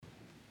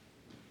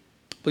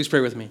Please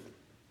pray with me.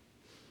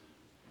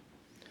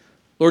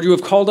 Lord, you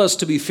have called us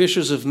to be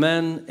fishers of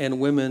men and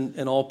women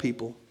and all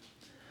people,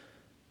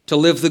 to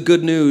live the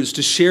good news,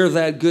 to share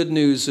that good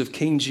news of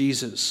King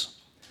Jesus,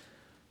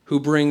 who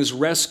brings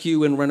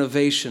rescue and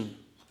renovation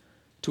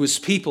to his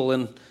people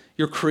and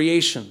your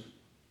creation,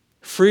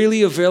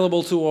 freely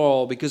available to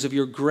all because of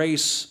your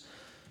grace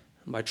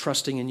and by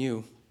trusting in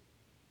you.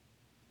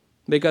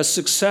 Make us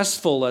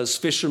successful as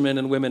fishermen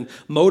and women,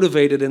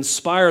 motivated,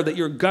 inspired, that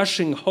your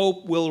gushing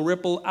hope will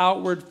ripple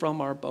outward from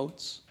our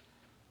boats.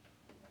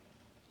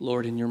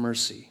 Lord, in your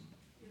mercy.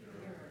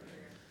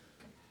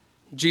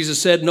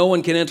 Jesus said, no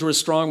one can enter a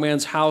strong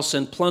man's house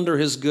and plunder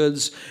his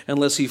goods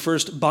unless he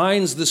first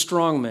binds the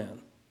strong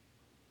man.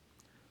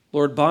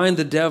 Lord, bind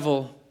the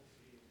devil,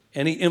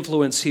 any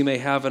influence he may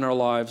have in our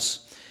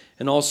lives,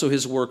 and also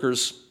his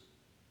workers.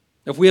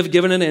 If we have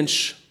given an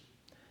inch,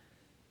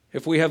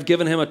 if we have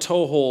given him a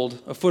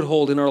toehold, a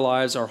foothold in our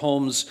lives, our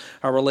homes,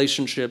 our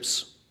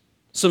relationships,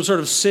 some sort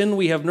of sin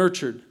we have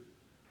nurtured,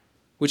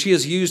 which he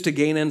has used to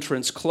gain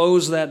entrance,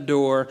 close that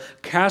door,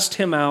 cast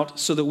him out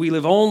so that we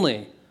live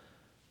only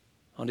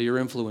under your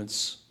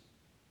influence.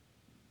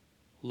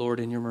 Lord,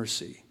 in your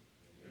mercy.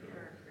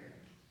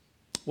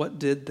 What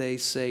did they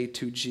say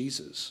to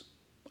Jesus?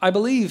 I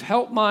believe,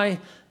 help my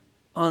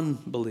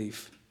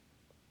unbelief.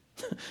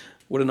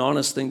 What an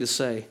honest thing to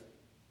say.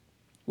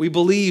 We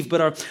believe,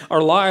 but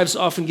our lives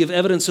often give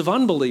evidence of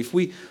unbelief.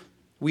 We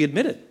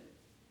admit it.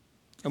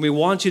 And we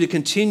want you to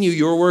continue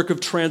your work of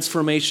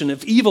transformation.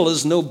 If evil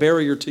is no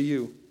barrier to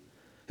you,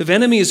 if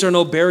enemies are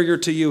no barrier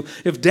to you,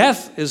 if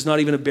death is not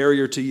even a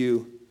barrier to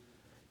you,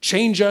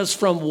 change us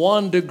from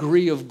one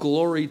degree of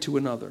glory to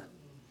another,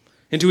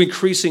 into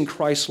increasing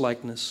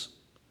Christ-likeness,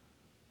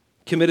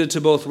 committed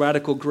to both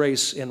radical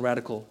grace and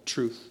radical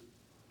truth.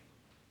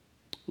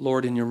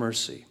 Lord, in your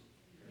mercy.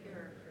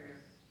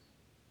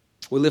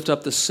 We lift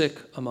up the sick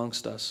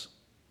amongst us.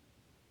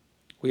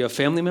 We have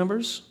family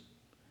members.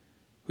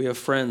 We have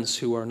friends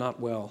who are not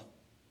well.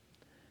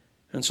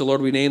 And so,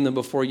 Lord, we name them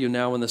before you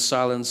now in the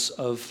silence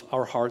of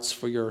our hearts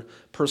for your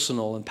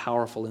personal and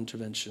powerful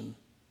intervention.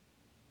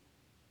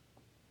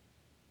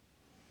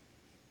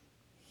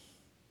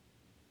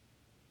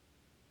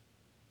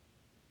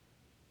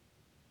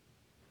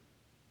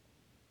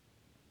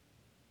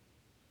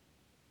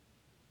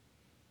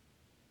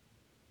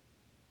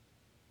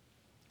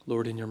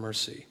 Lord, in your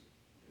mercy.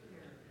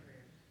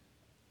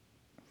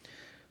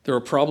 There are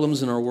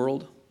problems in our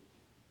world.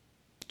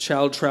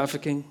 Child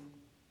trafficking,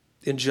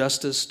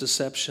 injustice,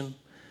 deception,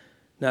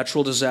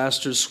 natural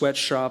disasters,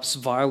 sweatshops,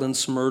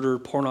 violence, murder,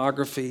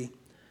 pornography,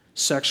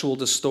 sexual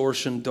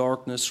distortion,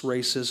 darkness,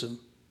 racism.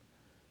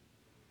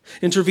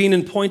 Intervene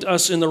and point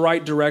us in the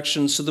right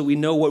direction so that we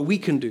know what we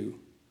can do.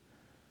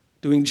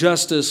 Doing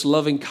justice,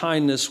 loving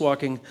kindness,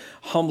 walking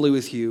humbly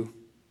with you.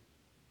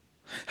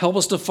 Help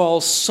us to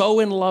fall so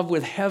in love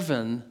with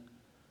heaven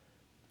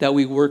that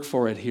we work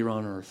for it here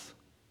on earth.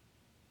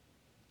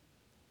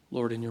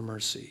 Lord, in your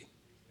mercy.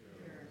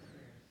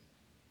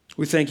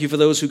 We thank you for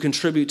those who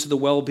contribute to the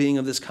well-being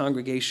of this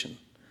congregation,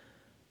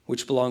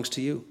 which belongs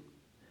to you.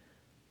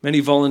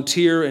 Many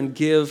volunteer and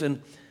give,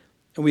 and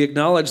we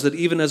acknowledge that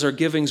even as our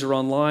givings are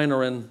online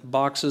or in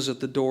boxes at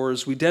the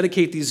doors, we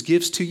dedicate these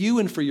gifts to you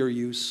and for your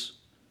use.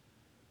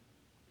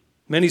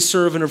 Many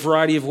serve in a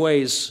variety of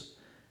ways.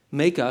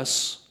 Make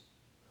us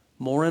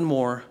more and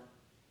more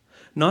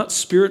not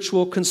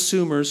spiritual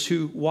consumers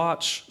who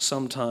watch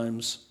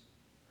sometimes,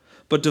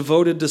 but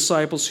devoted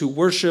disciples who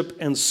worship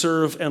and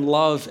serve and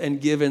love and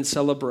give and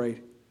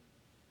celebrate.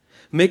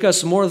 Make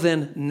us more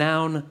than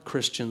noun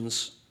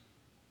Christians,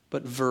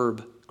 but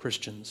verb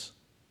Christians.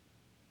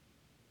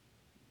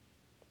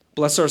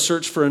 Bless our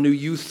search for a new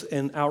youth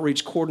and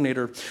outreach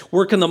coordinator.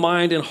 Work in the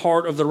mind and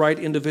heart of the right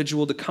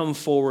individual to come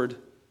forward.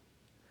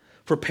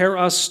 Prepare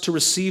us to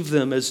receive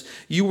them as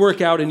you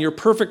work out in your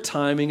perfect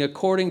timing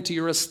according to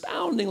your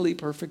astoundingly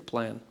perfect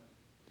plan.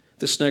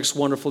 This next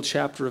wonderful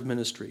chapter of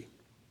ministry.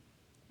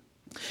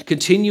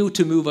 Continue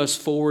to move us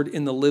forward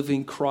in the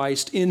living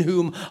Christ, in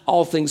whom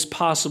all things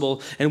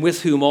possible and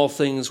with whom all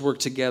things work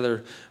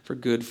together for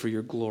good for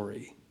your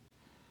glory.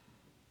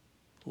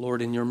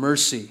 Lord, in your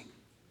mercy.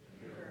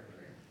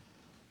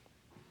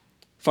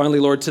 Finally,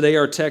 Lord, today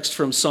our text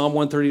from Psalm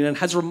 139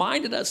 has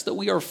reminded us that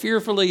we are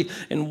fearfully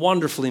and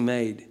wonderfully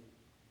made,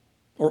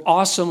 or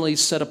awesomely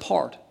set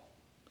apart,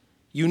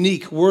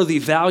 unique, worthy,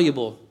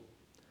 valuable.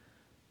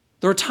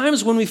 There are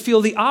times when we feel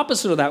the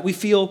opposite of that. We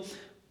feel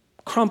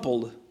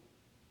crumpled,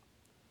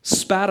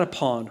 spat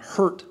upon,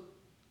 hurt.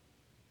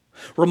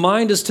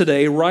 Remind us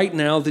today, right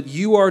now, that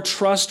you are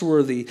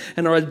trustworthy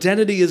and our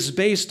identity is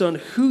based on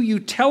who you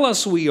tell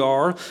us we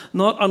are,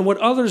 not on what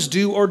others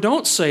do or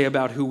don't say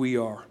about who we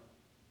are.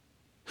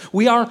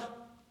 We are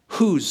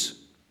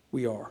whose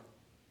we are.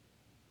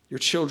 Your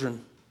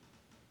children.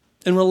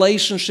 In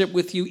relationship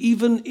with you,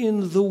 even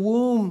in the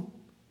womb.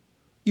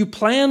 You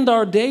planned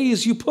our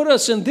days. You put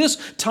us in this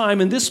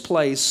time, in this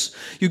place.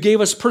 You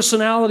gave us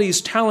personalities,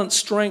 talents,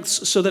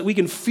 strengths, so that we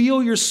can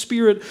feel your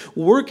Spirit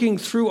working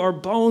through our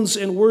bones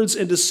and words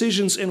and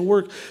decisions and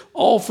work,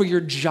 all for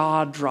your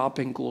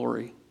jaw-dropping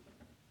glory.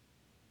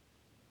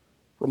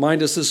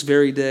 Remind us this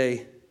very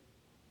day,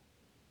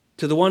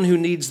 to the one who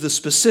needs the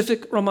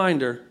specific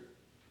reminder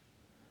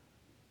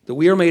that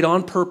we are made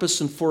on purpose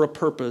and for a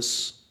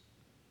purpose,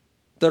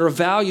 that our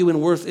value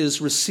and worth is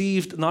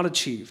received, not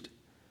achieved,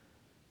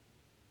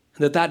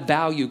 and that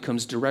value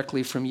comes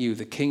directly from you,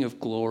 the King of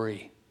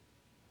glory.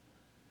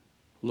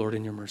 Lord,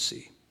 in your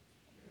mercy.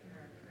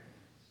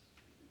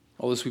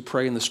 All this we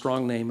pray in the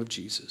strong name of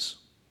Jesus.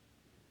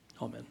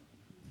 Amen.